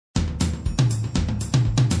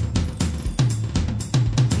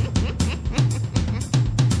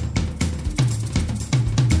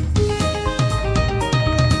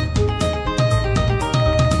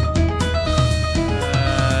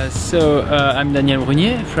So I'm Daniel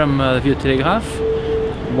Brunier from Vieux Telegraphe,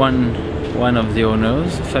 one of the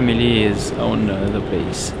owners. Family is own the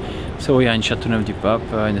place. So we are in Chateauneuf du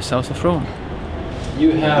Pape in the south of Rhone.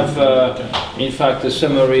 You have, in fact, a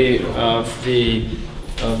summary of the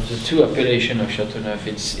two appellations of Chateauneuf.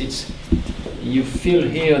 You feel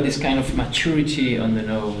here this kind of maturity on the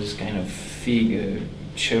nose, kind of fig,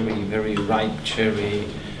 cherry, very ripe cherry,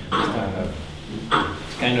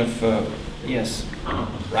 kind of yes,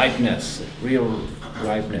 ripeness, real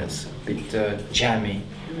ripeness, a bit jammy,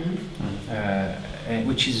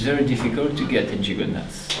 which is very difficult to get in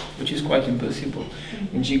Gigondas, which is quite impossible.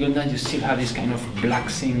 In Gigondas you still have this kind of black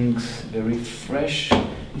things, very fresh,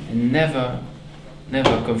 and never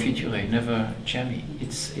confiture, never jammy.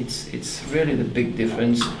 It's really the big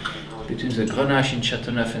difference between the grenache in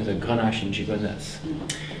Chateauneuf and the grenache in Gigondas.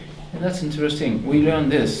 And that's interesting. We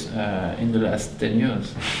learned this in the last 10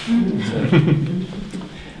 years. So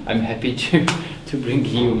I'm happy to bring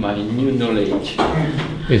you my new knowledge.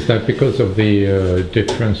 Is that because of the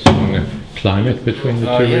difference in climate between the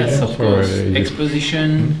two regions? Yes, of course.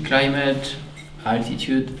 Exposition, climate,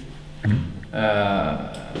 altitude.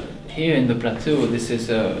 Here in the plateau, this is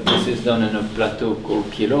done on a plateau called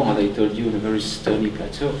Piedmont, as I told you, in a very stony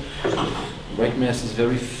plateau. Ripeness is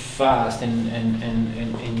very fast and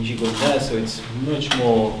in Gigondas, so it's much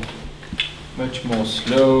more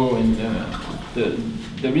slow, and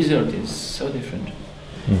the result is so different.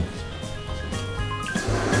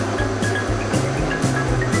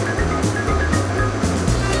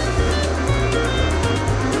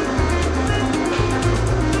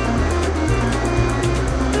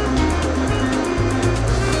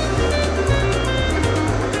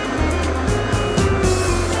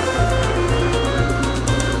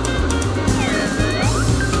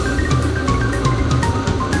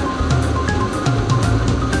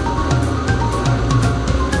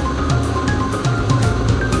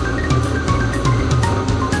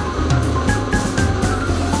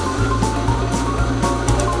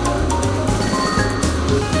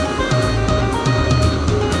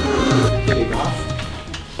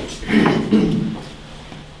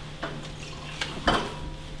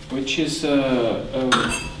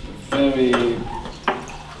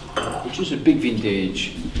 Which is a big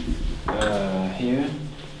vintage here.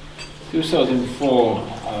 2004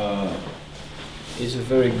 is a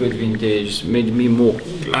very good vintage. Made me more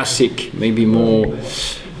classic, maybe more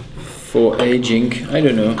for aging. I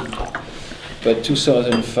don't know. But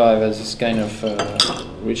 2005 has this kind of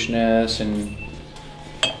richness and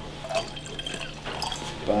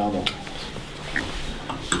pardon.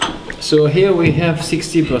 So here we have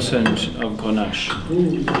 60% of grenache.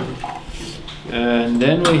 And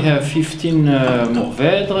then we have 15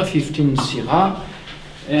 mourvedre, 15 syrah,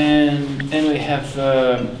 and then we have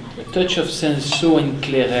a touch of cinsaut and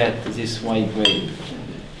clairette, this white grape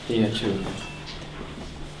here too.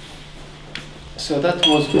 So that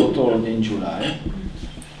was bottled in July,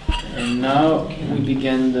 and now we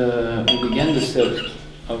began the sale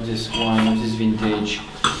of this wine, of this vintage,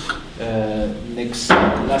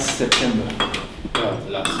 last September.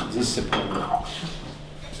 This September.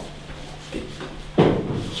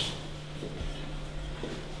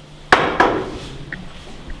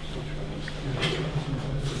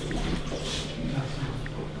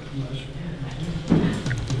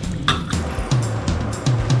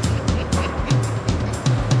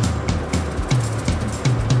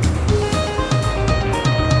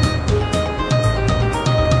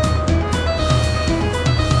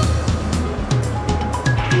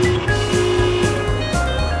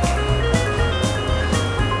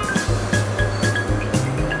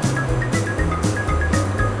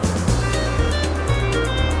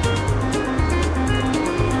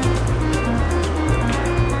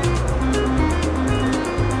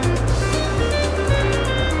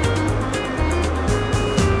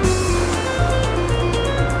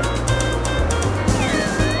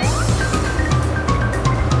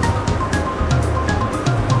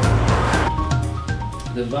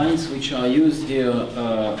 The vines which are used here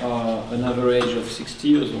are an average of 60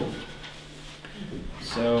 years old.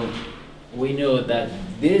 So we know that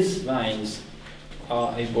these vines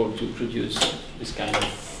are able to produce this kind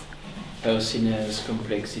of earthiness,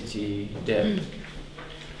 complexity, depth.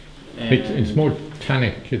 It's more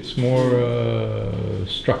tannic, it's more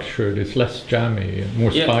structured, it's less jammy,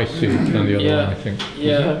 more spicy than the other one, I think.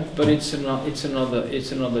 Yeah, but it's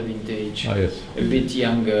another vintage. Ah, yes. A bit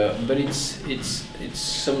younger, but it's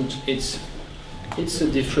a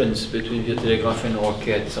difference between Vieux Telegraphe and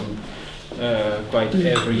Roquette. Quite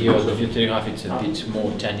every year the Vieux Telegraphe it's a bit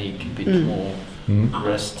more tannic, a bit more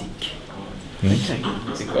rustic.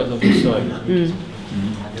 Because of the soil.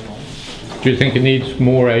 Do you think it needs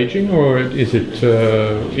more aging, or is it,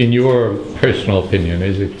 in your personal opinion,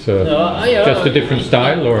 is it just a different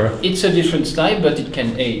style, or? It's a different style, but it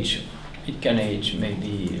can age. It can age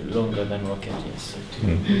maybe longer than Roquette, yes.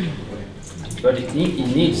 But it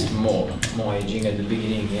needs more aging at the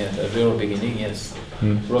beginning, yes, at the very beginning, yes.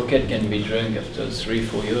 Roquette can be drunk after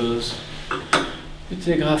 3-4 years. Vieux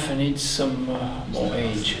Telegraphe needs some more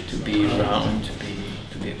age to be round,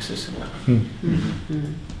 to be accessible.